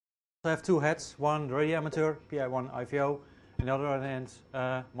I have two hats, one radio amateur, PI1 IVO, and the other hand,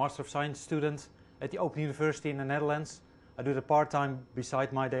 Master of Science student at the Open University in the Netherlands. I do it part-time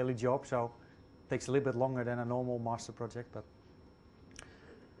beside my daily job, so it takes a little bit longer than a normal master project. But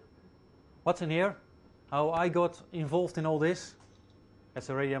what's in here? How I got involved in all this as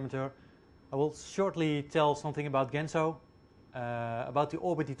a radio amateur. I will shortly tell something about GENSO, about the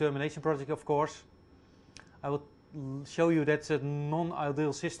orbit determination project, of course. I will show you that's a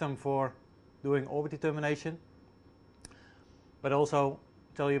non-ideal system for doing orbit determination, but also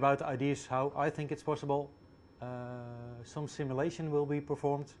tell you about the ideas how I think it's possible. Some simulation will be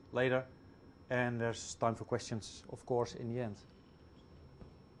performed later, and there's time for questions, of course, in the end.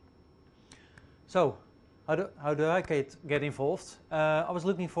 So, how do I get involved? I was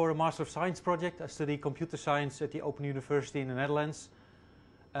looking for a Master of Science project. I study computer science at the Open University in the Netherlands.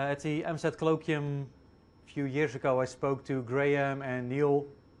 At the AMSAT Colloquium a few years ago, I spoke to Graham and Neil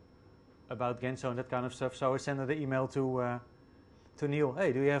about GENSO and that kind of stuff. So I sent an email to Neil.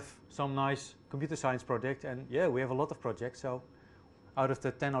 Hey, do you have some nice computer science project? And yeah, we have a lot of projects. So out of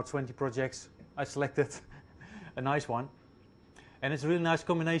the 10 or 20 projects, I selected a nice one. And it's a really nice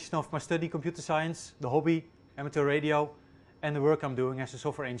combination of my study computer science, the hobby, amateur radio, and the work I'm doing as a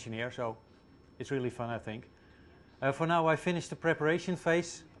software engineer. So it's really fun, I think. For now, I finished the preparation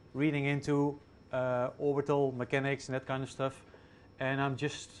phase, reading into orbital mechanics and that kind of stuff. And I'm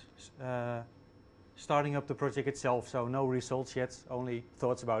just starting up the project itself. So no results yet, only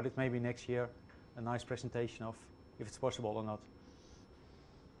thoughts about it. Maybe next year, a nice presentation of if it's possible or not.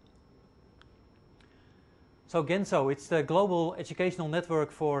 So GENSO, it's the global educational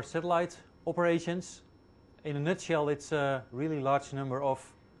network for satellite operations. In a nutshell, it's a really large number of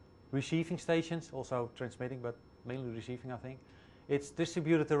receiving stations, also transmitting, but mainly receiving, I think. It's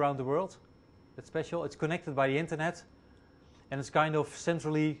distributed around the world. That's special. It's connected by the internet, and it's kind of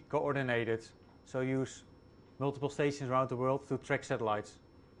centrally coordinated. So use multiple stations around the world to track satellites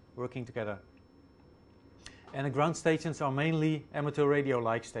working together. And the ground stations are mainly amateur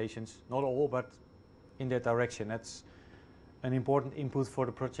radio-like stations. Not all, but in that direction. That's an important input for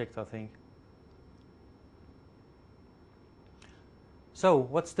the project, I think. So,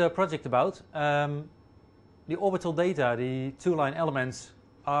 what's the project about? The orbital data, the two-line elements,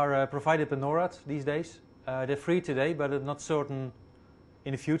 are provided by NORAD these days. They're free today, but they're not certain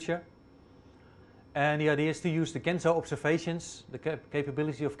in the future. And the idea is to use the GENSO observations, the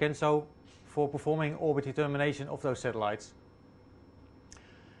capability of GENSO, for performing orbit determination of those satellites.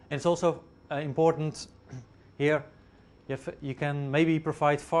 And it's also important here, you can maybe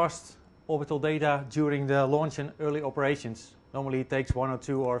provide fast orbital data during the launch and early operations. Normally it takes 1 or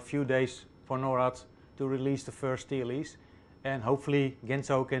 2 or a few days for NORAD to release the first TLEs, and hopefully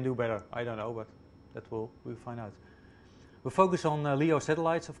GENSO can do better. I don't know, but that we'll find out. We'll focus on LEO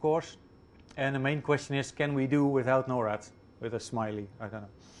satellites, of course, and the main question is, can we do without NORAD? With a smiley, I don't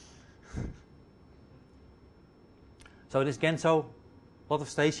know. So this GENSO, a lot of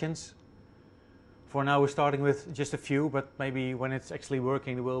stations. For now we're starting with just a few, but maybe when it's actually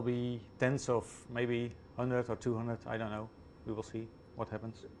working there will be tens of maybe 100 or 200, I don't know. We will see what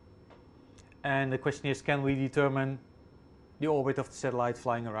happens. And the question is, can we determine the orbit of the satellite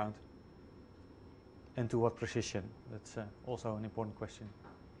flying around? And to what precision? That's also an important question.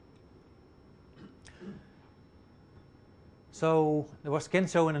 So there was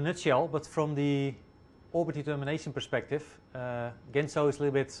GENSO in a nutshell, but from the orbit determination perspective, GENSO is a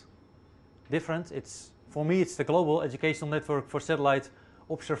little bit different. For me, it's the global educational network for satellite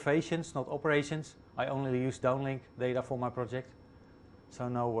observations, not operations. I only use downlink data for my project, so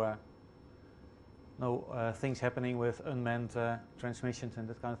no things happening with unmanned transmissions and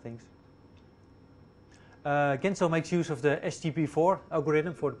that kind of things. GENSO makes use of the SGP4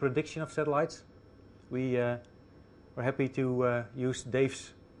 algorithm for the prediction of satellites. We're happy to use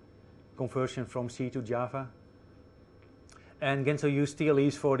Dave's conversion from C to Java. And GENSO used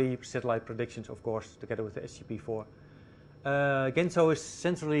TLEs for the satellite predictions, of course, together with the SGP4. GENSO is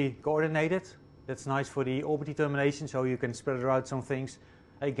centrally coordinated. That's nice for the orbit determination, so you can spread out some things.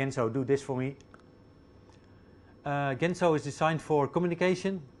 Hey, GENSO, do this for me. GENSO is designed for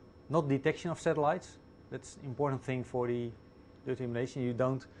communication, not detection of satellites. That's an important thing for the determination. You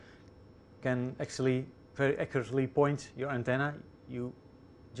can actually very accurately point your antenna. You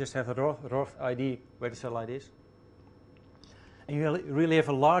just have a rough idea where the satellite is. And you really have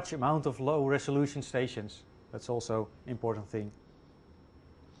a large amount of low resolution stations. That's also an important thing.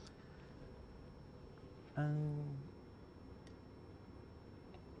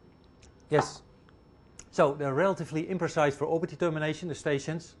 Yes, so they're relatively imprecise for orbit determination, the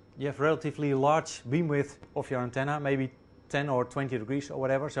stations. You have relatively large beam width of your antenna, maybe 10 or 20 degrees or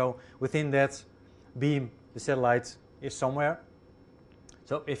whatever. So within that beam, the satellite is somewhere.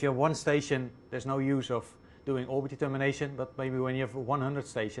 So if you have one station, there's no use of doing orbit determination, but maybe when you have 100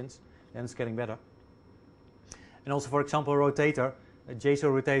 stations, then it's getting better. And also, for example, a rotator, a JSO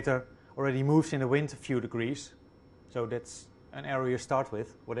rotator already moves in the wind a few degrees. So that's an area you start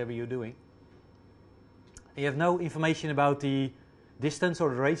with, whatever you're doing. You have no information about the distance or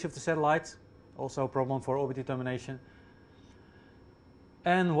the range of the satellite, also a problem for orbit determination.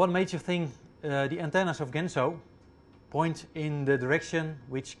 And one major thing, the antennas of GENSO point in the direction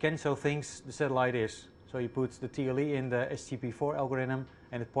which GENSO thinks the satellite is. So you put the TLE in the SGP4 algorithm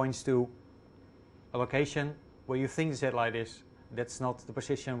and it points to a location where you think the satellite is. That's not the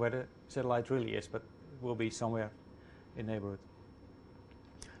position where the satellite really is, but it will be somewhere in the neighborhood.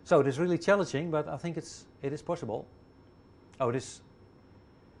 So it is really challenging, but I think it is possible. Oh, it is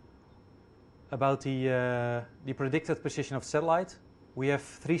about the predicted position of satellite. We have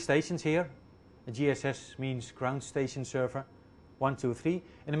 3 stations here. A GSS means ground station server. 1, 2, 3.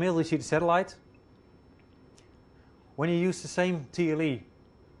 In the middle you see the satellite. When you use the same TLE,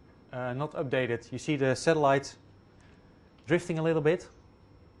 not updated, you see the satellite drifting a little bit.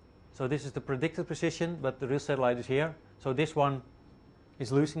 So this is the predicted position, but the real satellite is here. So this one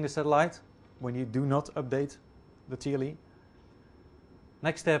is losing the satellite when you do not update the TLE.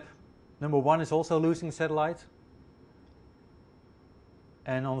 Next step, number 1 is also losing the satellite.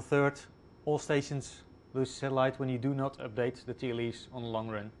 And on the third, all stations lose the satellite when you do not update the TLEs on the long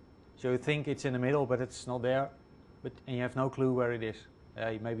run. So you think it's in the middle, but it's not there, and you have no clue where it is.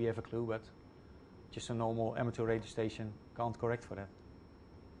 You maybe have a clue, but just a normal amateur radio station can't correct for that.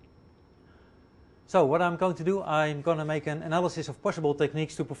 So what I'm going to do, I'm going to make an analysis of possible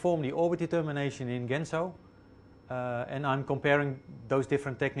techniques to perform the orbit determination in GENSO. And I'm comparing those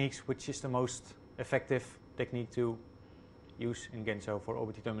different techniques, which is the most effective technique to use in GENSO for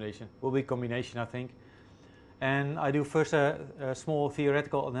orbit determination. Will be a combination, I think. And I do first a small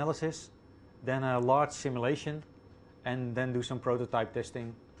theoretical analysis, then a large simulation, and then do some prototype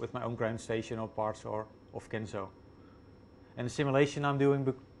testing with my own ground station or parts of GENSO. And the simulation I'm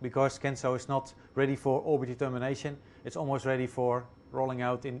doing because GENSO is not ready for orbit determination. It's almost ready for rolling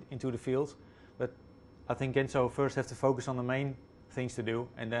out into the field. But I think GENSO first have to focus on the main things to do,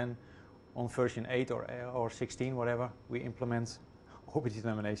 and then on version 8 or 16, whatever, we implement orbit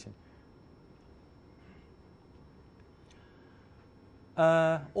determination.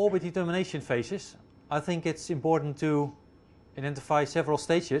 Orbit determination phases. I think it's important to identify several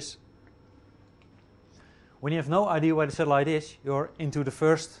stages. When you have no idea where the satellite is, you're into the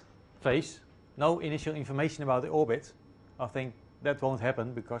first phase. No initial information about the orbit. I think that won't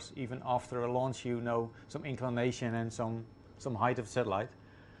happen because even after a launch you know some inclination and some height of the satellite.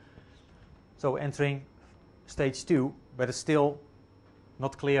 So entering stage 2, but it's still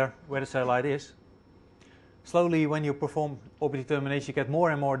not clear where the satellite is. Slowly, when you perform orbit determination, you get more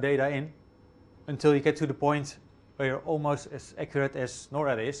and more data in until you get to the point where you're almost as accurate as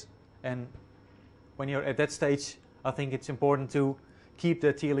NORAD is. And when you're at that stage, I think it's important to keep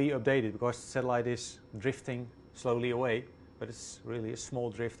the TLE updated because the satellite is drifting slowly away, but it's really a small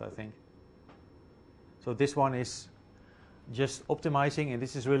drift, I think. So this one is just optimizing, and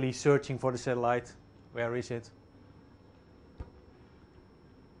this is really searching for the satellite. Where is it?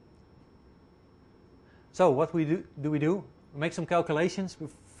 So what we do? We make some calculations.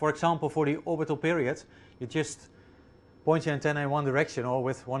 For example, for the orbital period, you just point your antenna in one direction, or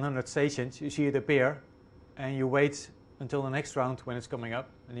with 100 stations, you see it appear, and you wait until the next round when it's coming up,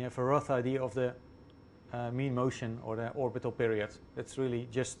 and you have a rough idea of the mean motion or the orbital period. That's really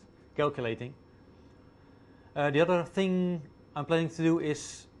just calculating. The other thing I'm planning to do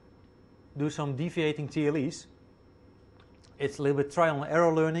is do some deviating TLEs. It's a little bit trial and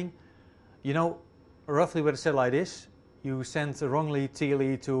error learning. You know roughly where the satellite is. You send a wrongly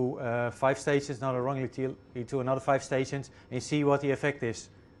TLE to 5 stations, not a wrongly TLE to another 5 stations, and you see what the effect is.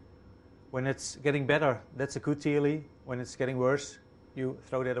 When it's getting better, that's a good TLE. When it's getting worse, you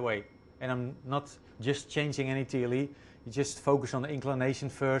throw that away. And I'm not just changing any TLE. You just focus on the inclination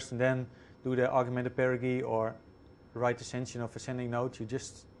first, and then do the augmented perigee or right ascension of ascending node. You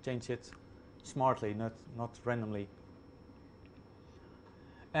just change it smartly, not randomly.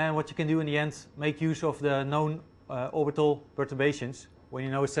 And what you can do in the end, make use of the known orbital perturbations. When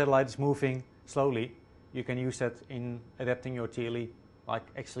you know a satellite is moving slowly, you can use that in adapting your TLE, like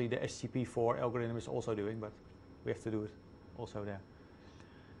actually the SGP4 algorithm is also doing, but we have to do it also there.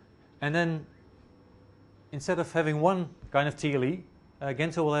 And then, instead of having one kind of TLE,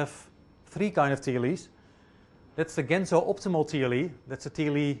 GENSO will have 3 kind of TLEs. That's the GENSO optimal TLE. That's the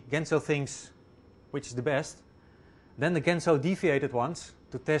TLE GENSO thinks which is the best. Then the GENSO deviated ones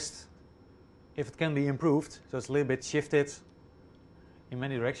to test if it can be improved. So it's a little bit shifted in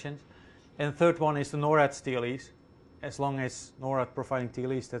many directions. And the third one is the NORAD TLEs. As long as NORAD providing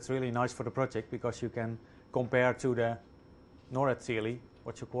TLEs, that's really nice for the project because you can compare to the NORAD TLE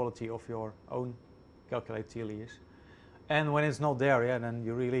what your quality of your own calculated TLE is. And when it's not there, yeah, then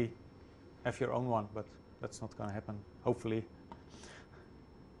you really have your own one, but that's not going to happen, hopefully.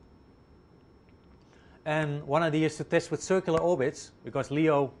 And one idea is to test with circular orbits, because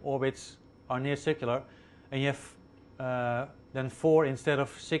LEO orbits are near circular, and you have then 4 instead of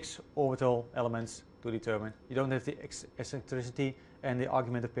 6 orbital elements to determine. You don't have the eccentricity and the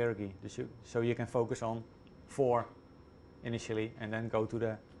argument of perigee, so you can focus on 4 initially, and then go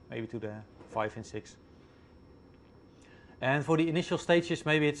to maybe to the 5 and 6. And for the initial stages,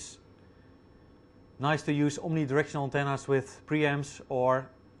 maybe it's nice to use omnidirectional antennas with preamps, or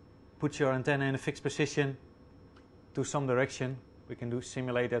put your antenna in a fixed position to some direction. We can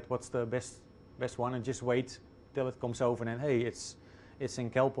simulate that what's the best one, and just wait till it comes over, and then hey, it's in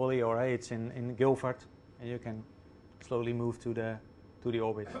Cal Poly, or hey, it's in Guilford, and you can slowly move to the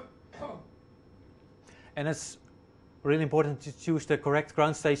orbit. And it's really important to choose the correct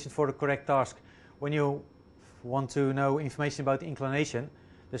ground station for the correct task. When you want to know information about the inclination,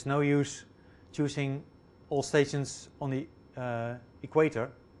 there's no use choosing all stations on the equator,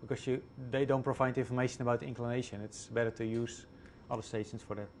 because they don't provide information about the inclination. It's better to use other stations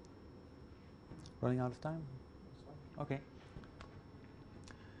for that. Running out of time? Okay.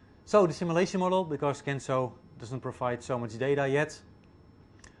 So the simulation model, because GENSO doesn't provide so much data yet,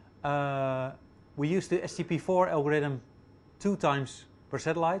 we use the STP4 algorithm 2 times per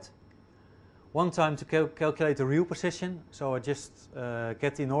satellite. 1 time to calculate the real position, so I just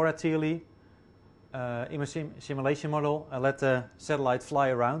get the NORAD TLE in my simulation model and let the satellite fly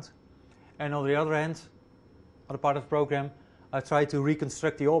around. And on the other hand, other part of the program, I try to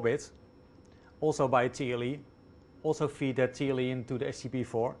reconstruct the orbit, also by a TLE, also feed that TLE into the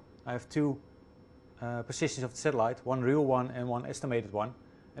STP4. I have 2 positions of the satellite, 1 real one and 1 estimated one,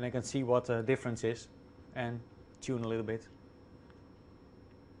 and I can see what the difference is and tune a little bit.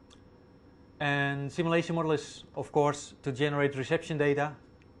 And simulation model is, of course, to generate reception data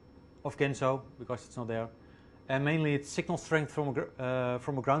of GENSO, because it's not there. And mainly it's signal strength from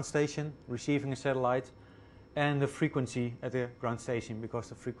a ground station receiving a satellite, and the frequency at the ground station, because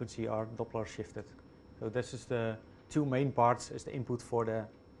the frequency are Doppler shifted. So this is the 2 main parts as the input for the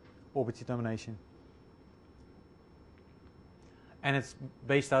orbit determination. And it's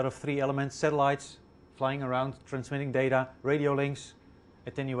based out of 3 elements: satellites flying around, transmitting data, radio links,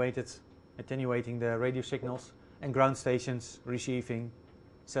 attenuating the radio signals, and ground stations receiving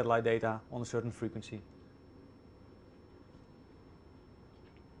satellite data on a certain frequency.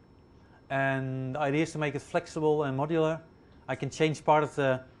 And the idea is to make it flexible and modular. I can change part of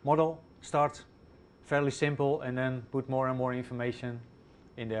the model, start fairly simple, and then put more and more information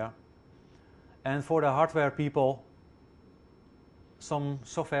in there. And for the hardware people, some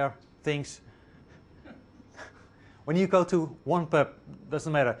software things. When you go to one pub,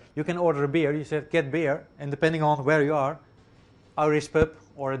 doesn't matter, you can order a beer, you said get beer, and depending on where you are, Irish pub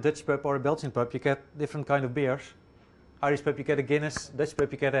or a Dutch pub or a Belgian pub, you get different kind of beers. Irish pub you get a Guinness, Dutch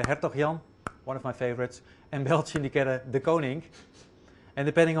pub you get a Hertog Jan, one of my favorites, and Belgian you get a De Koning. And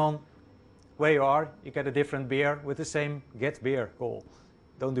depending on where you are, you get a different beer with the same get beer call.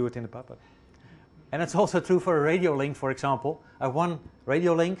 Don't do it in the pub. And it's also true for a radio link, for example. I have 1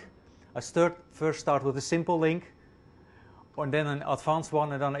 radio link. I first start with a simple link, and then an advanced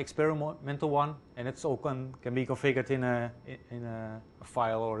one, and then an experimental one, and it's all can be configured in a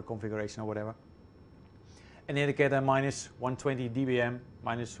file or a configuration or whatever. And then you get a minus 120 dBm,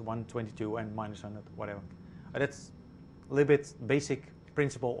 minus 122, and minus 100, whatever. That's a little bit basic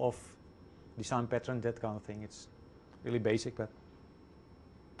principle of design pattern, that kind of thing. It's really basic, but.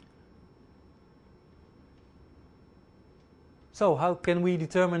 So how can we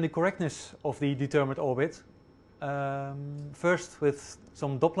determine the correctness of the determined orbit? First, with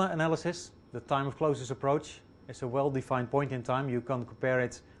some Doppler analysis. The time of closest approach is a well-defined point in time. You can compare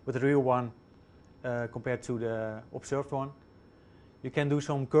it with the real one compared to the observed one. You can do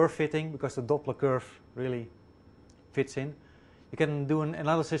some curve fitting, because the Doppler curve really fits in. You can do an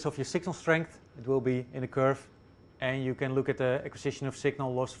analysis of your signal strength. It will be in a curve. And you can look at the acquisition of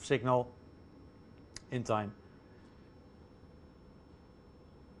signal, loss of signal in time.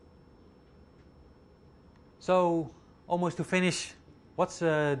 So, almost to finish, what's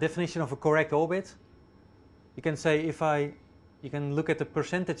the definition of a correct orbit? You can say you can look at the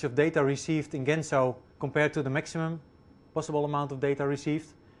percentage of data received in GENSO compared to the maximum possible amount of data received.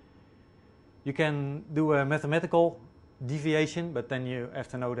 You can do a mathematical deviation, but then you have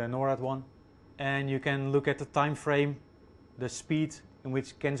to know the NORAD one. And you can look at the time frame, the speed in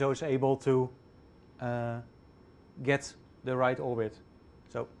which Genzo is able to get the right orbit.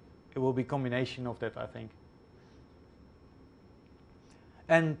 So it will be a combination of that, I think.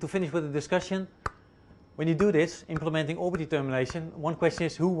 And to finish with the discussion, when you do this, implementing orbit determination, one question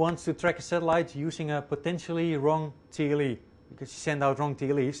is who wants to track a satellite using a potentially wrong TLE? Because you send out wrong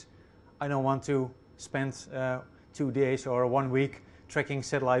TLEs. I don't want to spend 2 days or 1 week tracking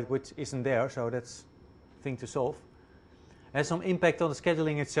satellite which isn't there, so that's a thing to solve. It has some impact on the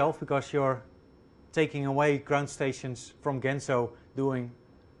scheduling itself because you're taking away ground stations from Genzo doing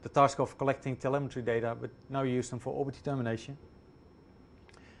the task of collecting telemetry data, but now you use them for orbit determination.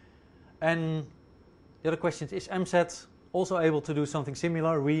 And the other question is AMSAT also able to do something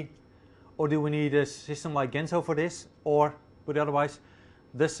similar? Or do we need a system like Genzo for this? Or, put it otherwise,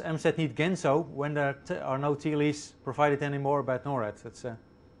 does AMSAT need Genzo when there are no TLEs provided anymore about NORAD? That's a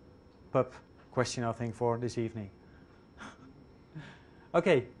pub question, I think, for this evening.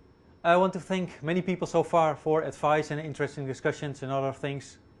 Okay, I want to thank many people so far for advice and interesting discussions and other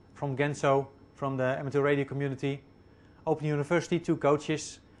things from Genzo, from the amateur radio community, Open University, 2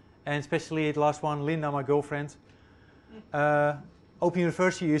 coaches, and especially the last one, Linda, my girlfriend. Open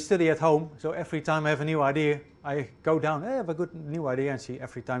University, you study at home, so every time I have a new idea, I go down, I have a good new idea, and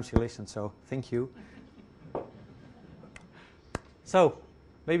every time she listens, so thank you. So,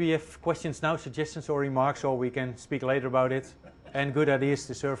 maybe you have questions now, suggestions or remarks, or we can speak later about it. And good ideas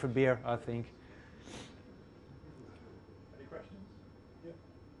to serve a beer, I think. Any questions?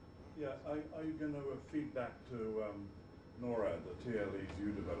 Yeah. Are you going to feed back to NORAD, the TLEs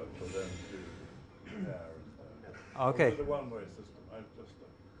you developed for them to compare? Okay. The one-way system.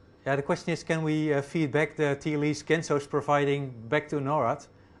 Yeah, the question is, can we feed back the TLEs Genzo is providing back to NORAD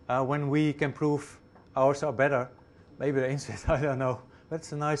when we can prove ours are better? Maybe the answer is, I don't know.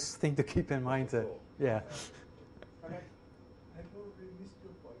 That's a nice thing to keep in mind. Yeah. I probably missed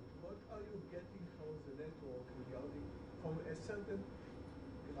your point. What are you getting from the network regarding from a certain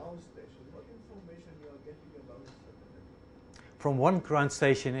ground station? What information you are getting about the satellite? From one ground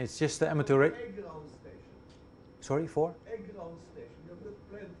station, it's just the amateur. A ground station. Sorry, for? A ground station. You have got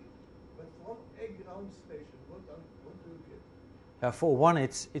plenty, but from a ground station, what do you get? For one,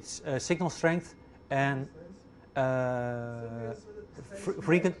 it's signal strength and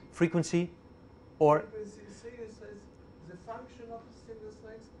frequency, or the function of the signal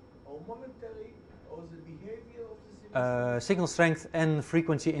strength, or momentary, or the behavior of the signal strength? Signal strength and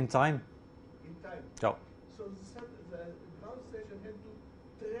frequency in time. In time. So the ground station had to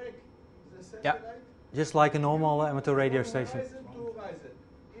track the satellite. Yeah, just like a normal amateur radio from station. horizon to horizon.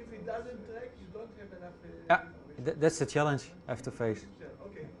 If it doesn't track, you don't have enough. Yeah, that's the challenge I have to face.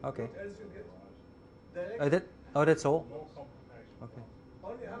 Okay. Okay. What else you get? Direct? That's all. Okay.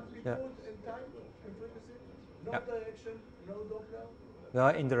 Only amplitude and time and frequency? No direction, no Doppler?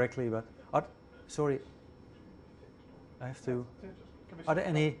 Yeah, indirectly, but sorry. I have to. Are there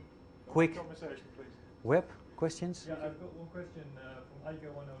any quick web questions? Yeah, I've got one question from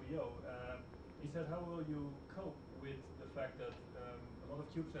IK1ODO. He said, how will you cope with the fact that a lot of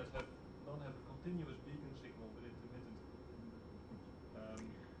CubeSats don't have a continuous beacon signal but intermittent?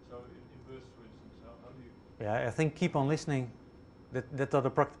 So in bursts, for instance, how do you? Yeah, I think keep on listening. That are the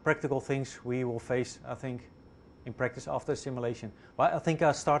practical things we will face, I think, in practice after simulation. Well, I think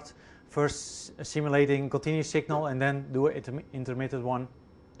I'll start first simulating continuous signal and then do an intermittent one.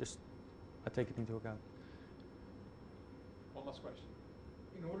 Just I take it into account. One last question.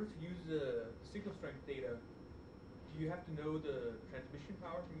 In order to use the signal strength data, do you have to know the transmission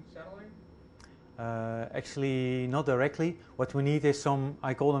power from each satellite? Actually, not directly. What we need is some,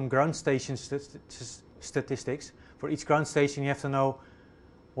 I call them ground station statistics. For each ground station, you have to know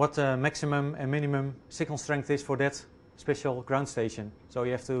what the maximum and minimum signal strength is for that special ground station. So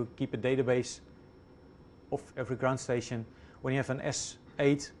you have to keep a database of every ground station. When you have an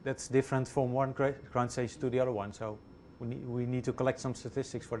S8, that's different from one ground station to the other one. So we need to collect some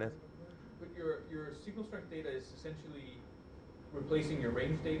statistics for that. But your signal strength data is essentially replacing your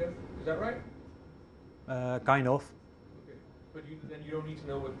range data. Is that right? Kind of. Okay. But then you don't need to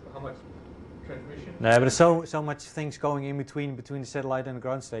know how much transmission? No, but there's so much things going in between the satellite and the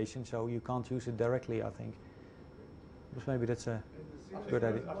ground station, so you can't use it directly, I think. But maybe that's a good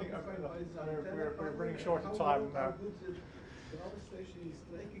idea. I think we're running short of time now. The ground station is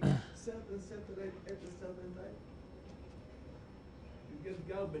tracking certain satellite at a certain time. get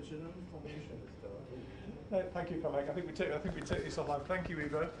garbage and information and stuff. No, thank you, Colin. I think we take this offline. Thank you,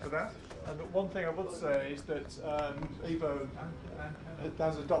 Ivo, for that. And one thing I would say is that Ivo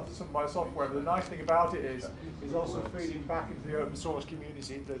has adopted some of my software. But the nice thing about it is also feeding back into the open source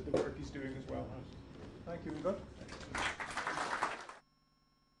community the work he's doing as well. Thank you, Ivo.